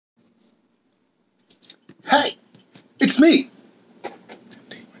Hey, it's me,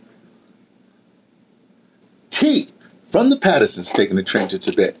 T, from the Pattersons, taking the train to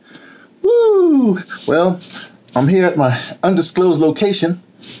Tibet. Woo! Well, I'm here at my undisclosed location.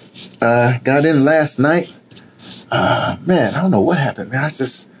 Got in last night. Man, I don't know what happened, man. I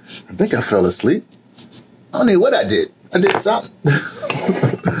think I fell asleep. I don't know what I did. I did something.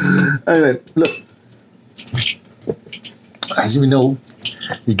 Anyway, look. As you know,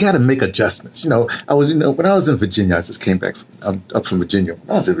 you got to make adjustments. When I was in Virginia, I just came back up from Virginia.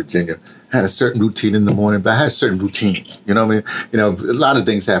 When I was in Virginia, I had a certain routine in the morning, but I had certain routines. You know what I mean? A lot of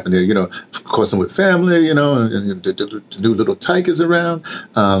things happen there. Of course, I'm with family. And the new little tigers around.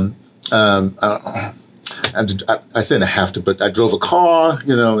 I said I have to, but I drove a car.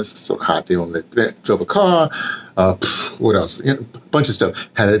 It's so hot there on the drove a car. What else? A bunch of stuff.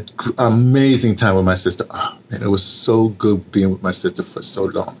 Had an amazing time with my sister. Oh, man, it was so good being with my sister for so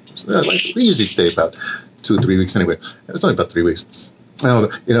long. We usually stay about 2 or 3 weeks anyway. It was only about 3 weeks.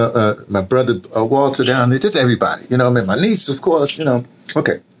 My brother Walter down there, just everybody. My niece, of course.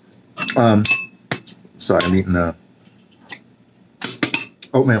 Okay. Sorry, I'm eating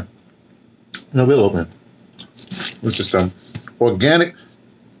oatmeal. No, real oatmeal. It's just organic,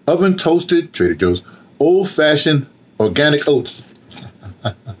 oven toasted, Trader Joe's, old-fashioned organic oats.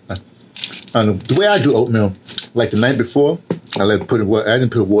 The way I do oatmeal, like the night before, I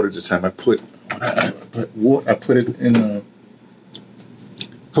didn't put water this time. I put it in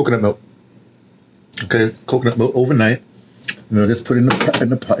coconut milk. Okay, coconut milk overnight. Just put it in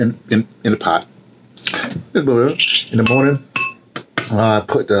the pot. In the morning, I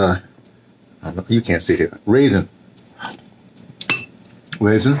put you can't see it here. Raisin.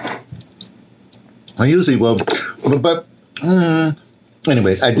 I usually but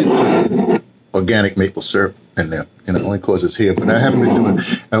anyway, I did put organic maple syrup in there, and it only causes here. But I haven't been doing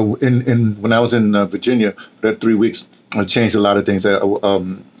when I was in Virginia for that 3 weeks. I changed a lot of things. I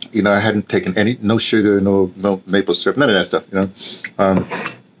hadn't taken no sugar, no maple syrup, none of that stuff.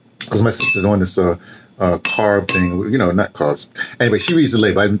 Because my sister's on this carb thing, not carbs. Anyway, she reads the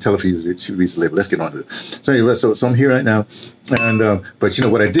label. I didn't tell her she reads the label. Let's get on to it. So anyway, so I'm here right now, and but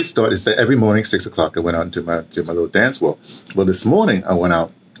what I did start is that every morning 6 o'clock I went out and did my little dance walk. Well, this morning I went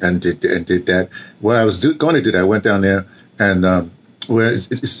out and did that. What I was going to do, I went down there and where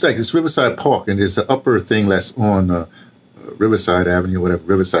it's Riverside Park, and there's an upper thing that's on Riverside Avenue, whatever,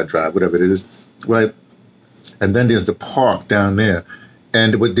 Riverside Drive, whatever it is, right? And then there's the park down there.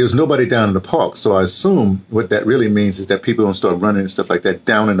 And there's nobody down in the park, so I assume what that really means is that people don't start running and stuff like that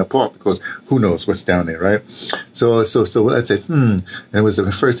down in the park, because who knows what's down there, right? So what I said, and it was the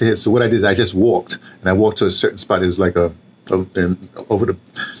first to hit. So what I did, I just walked, and I walked to a certain spot. It was like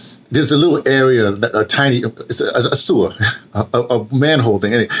there's a little area, it's a sewer, a manhole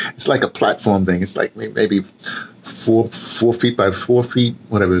thing. And it's like a platform thing. It's like maybe 4 feet by 4 feet,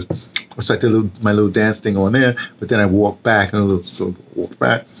 whatever it is. So I did my little dance thing on there, but then I walked back So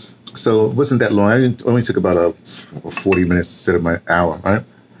it wasn't that long. It only took about 40 minutes instead of my hour, right?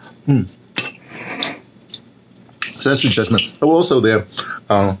 So that's the adjustment. I was also there.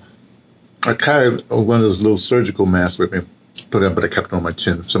 I carried one of those little surgical masks with me, put it up, but I kept it on my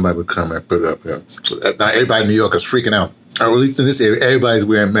chin. If somebody would come, I put it up. Yeah. So now everybody in New York is freaking out. Or at least in this area, everybody's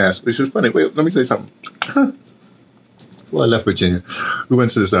wearing masks, which is funny. Wait, let me say something. Before I left Virginia, we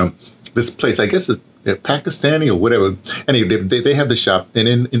went to this place. I guess it's Pakistani or whatever. Anyway, they have the shop, and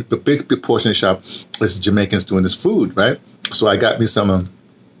in the big portion of the shop is Jamaicans doing this food, right? So I got me some.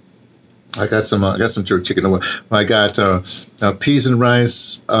 I got some jerk chicken. I got peas and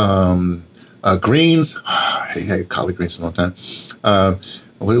rice, greens. I had collard greens for a long time.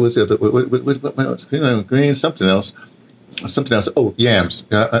 What was the other? What else? Greens, something else. Oh, yams,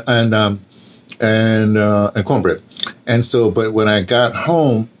 and cornbread. And so, but when I got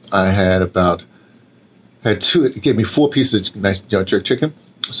home, I had two. It gave me 4 pieces of nice jerk chicken.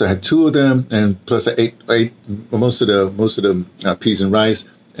 So I had 2 of them, and plus I ate most of the peas and rice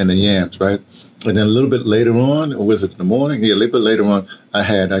and the yams, right? And then a little bit later on, or was it in the morning? Yeah, a little bit later on,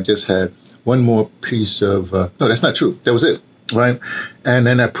 I just had 1 more piece of. No, that's not true. That was it, right? And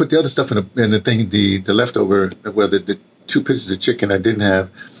then I put the other stuff in the thing, the leftover, well, the 2 pieces of chicken I didn't have,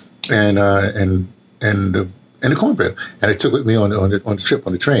 and the cornbread, and I took with me on the trip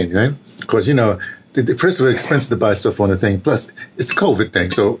on the train, right? Because first of all, it's expensive to buy stuff on the thing. Plus, it's a COVID thing,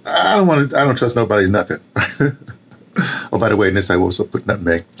 so I don't trust nobody's nothing. Oh, by the way, in this I also put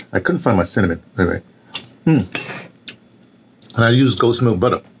nutmeg. I couldn't find my cinnamon. Anyway, and I use goat's milk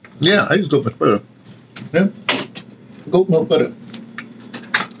butter. Yeah, I use goat milk butter. Yeah, goat milk butter.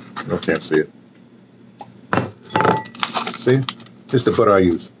 I can't see it. See, this is the butter I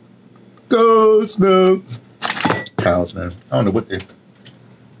use. Ghost milk. Cows, man. I don't know what the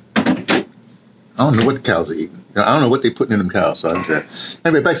cows are eating. I don't know what they're putting in them cows. So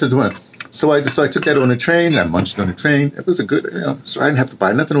anyway, back to the one. So I took that on the train. I munched on the train. It was a good, so I didn't have to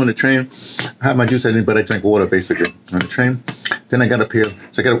buy nothing on the train. I had my juice, but I drank water basically on the train. Then I got up here,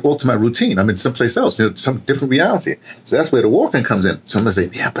 so I got to alter my routine. I'm in someplace else, some different reality. So that's where the walking comes in. Somebody say,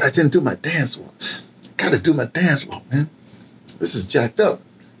 yeah, but I didn't do my dance walk. Got to do my dance walk, man. This is jacked up.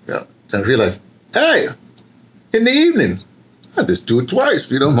 Yeah. Then I realized, hey, in the evening, I just do it twice.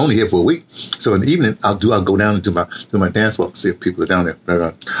 I'm only here for a week. So in the evening, I'll go down and do my dance walk, see if people are down there.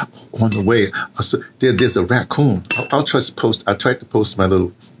 On the way, there's a raccoon. I tried to post my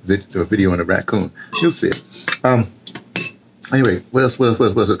little video on the raccoon. You'll see it. Anyway, what else?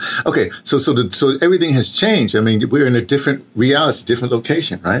 Okay, so everything has changed. I mean, we're in a different reality, different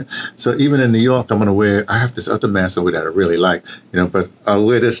location, right? So even in New York, I have this other mask over that I really like, but I'll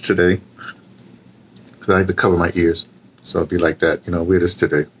wear this today because I like to cover my ears. So it'll be like that, wear this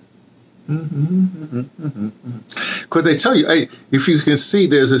today. Because they tell you, hey, if you can see,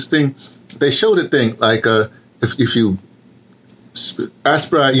 there's this thing, they show the thing, like if you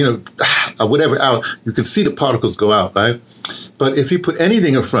aspirate, whatever out, you can see the particles go out, right? But if you put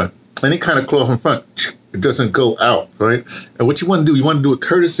anything in front, any kind of cloth in front, it doesn't go out, right? And what you want to do it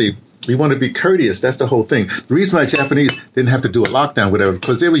courtesy. You want to be courteous. That's the whole thing. The reason why Japanese didn't have to do a lockdown, whatever,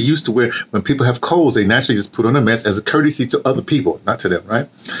 because they were used to when people have colds, they naturally just put on a mask as a courtesy to other people, not to them, right?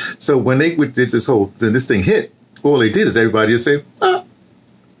 So when they did this thing hit, all they did is everybody would say,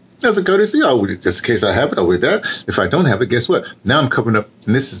 that's a courtesy. Oh, just in case I have it, I'll wear that. If I don't have it, guess what? Now I'm covering up,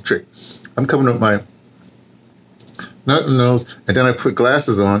 and this is the trick. I'm covering up my nose, and then I put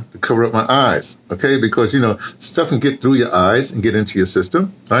glasses on to cover up my eyes, okay? Because, stuff can get through your eyes and get into your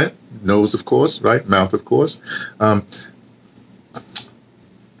system, right? Nose, of course, right? Mouth, of course. I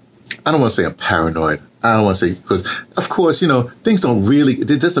don't want to say I'm paranoid. I don't want to say, because, of course, things don't really,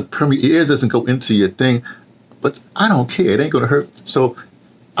 it doesn't permeate, your ears doesn't go into your thing, but I don't care. It ain't going to hurt. So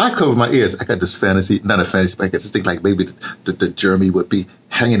I cover my ears. I got this fantasy, not a fantasy, but I got this thing like maybe the germ would be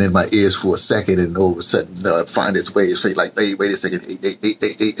hanging in my ears for a second, and all of a sudden find its way. It's like, wait a second,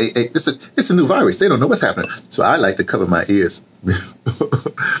 hey. It's a new virus. They don't know what's happening. So I like to cover my ears.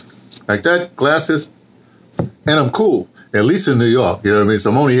 Like that, glasses, and I'm cool. At least in New York, you know what I mean?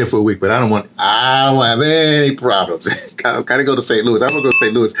 So I'm only here for a week, but I don't have any problems. Gotta go to St. Louis. I'm gonna go to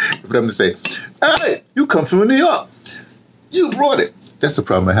St. Louis for them to say, hey, you come from New York. You brought it. That's the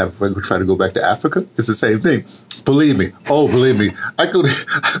problem I have if I try to go back to Africa. It's the same thing. Believe me. Oh, believe me. I go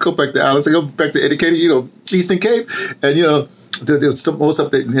back to Alice. I go back to Educated, Eastern Cape, and there's most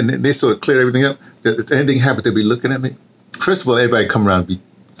of it, and they sort of clear everything up. If anything happened, they'll be looking at me. First of all, everybody come around and be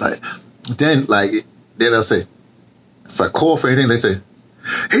like, then they'll say, if I call for anything, they say,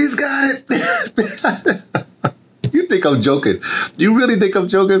 he's got it. You think I'm joking? You really think I'm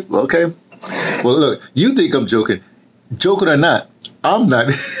joking? Okay. Well, look, you think I'm joking. Joking or not, I'm not.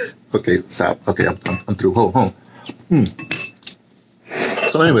 Okay, stop. Okay, I'm through. Home.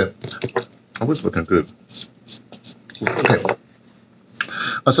 So anyway, I was looking good. Okay.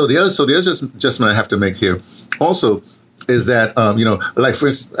 So the other adjustment I have to make here also is that like for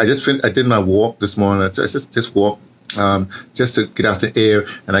instance, I did my walk this morning. I just walk just to get out the air,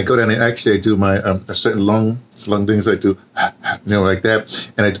 and I go down and actually I do my certain lung things I do, like that,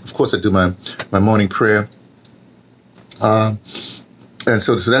 and of course I do my morning prayer. And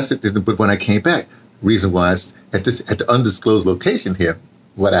so that's it. But when I came back, reason why it's at the undisclosed location here,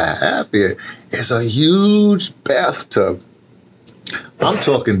 what I have here is a huge bathtub. I'm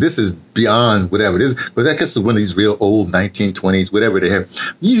talking, this is beyond whatever it is, because I guess it's one of these real old 1920s, whatever they have,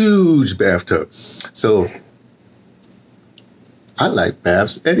 huge bathtub. So I like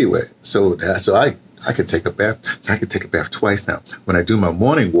baths anyway. So I can take a bath. So I can take a bath twice now. When I do my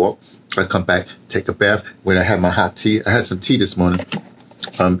morning walk, I come back, take a bath. When I have my hot tea, I had some tea this morning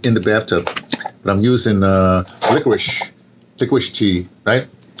in the bathtub, but I'm using licorice tea, right?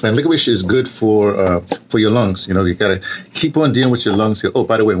 And licorice is good for your lungs. You got to keep on dealing with your lungs here. Oh,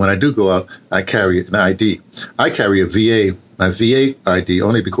 by the way, when I do go out, I carry an ID. I carry a VA, my VA ID,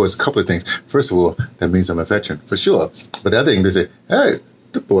 only because a couple of things. First of all, that means I'm a veteran, for sure. But the other thing, they say, hey,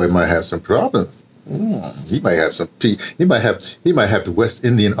 the boy might have some problems. He might have some he might have the West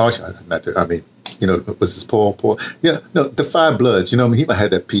Indian Arch. Was this Paul? Yeah, no, the five bloods. He might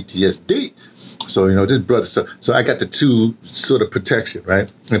have that PTSD. So this brother. So I got the two sort of protection,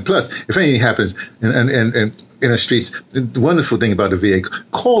 right? And plus, if anything happens and in the streets, the wonderful thing about the VA,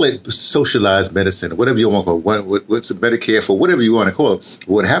 call it socialized medicine, or whatever you want to call it. What's Medicare for? Whatever you want to call it.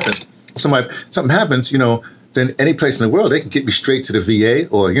 What happens? Something happens. then any place in the world, they can get me straight to the VA,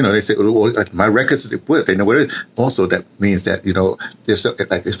 or, you know, they say, or my records, they know what it is. Also, that means that, you know, there's something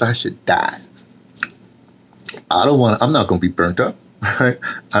like, if I should die, I'm not going to be burnt up. Right?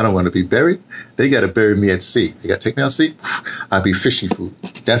 I don't want to be buried. They got to bury me at sea. They got to take me out to sea. I'll be fishing food.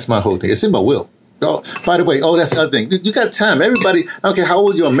 That's my whole thing. It's in my will. Oh, by the way, that's the other thing. You got time. Everybody, I don't care how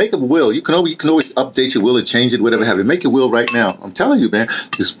old you are, make a will. You can always update your will or change it, whatever have you. Make a will right now. I'm telling you, man,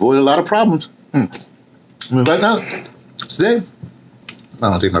 just avoid a lot of problems. I mean, right now, today, I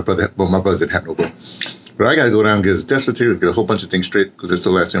don't think my brother didn't have no will. But I got to go down and get his death certificate and get a whole bunch of things straight, because it's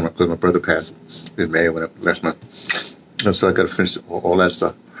the last thing, because my brother passed in May last month. And so I got to finish all that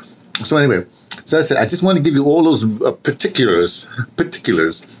stuff. So anyway, so I said, I just want to give you all those particulars.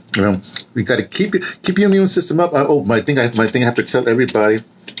 You know, we got to keep your immune system up. My thing I have to tell everybody.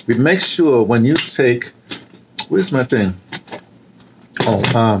 We make sure when you take, where's my thing?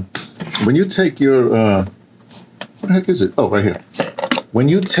 When you take your, what the heck is it? Oh, right here. When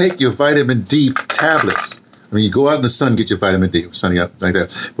you take your vitamin D tablets, I mean, you go out in the sun, get your vitamin D, sunny up like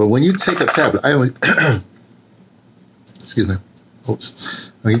that. But when you take a tablet, I only, excuse me.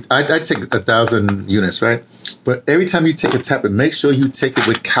 Oops. I take 1,000 units, right? But every time you take a tablet, make sure you take it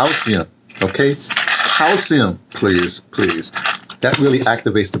with calcium, okay? Calcium, please. That really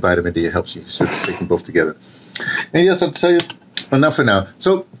activates the vitamin D. It helps you. So take them both together. And yes, I'll tell you, enough for now.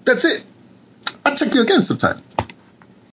 So that's it. I'll check you again sometime.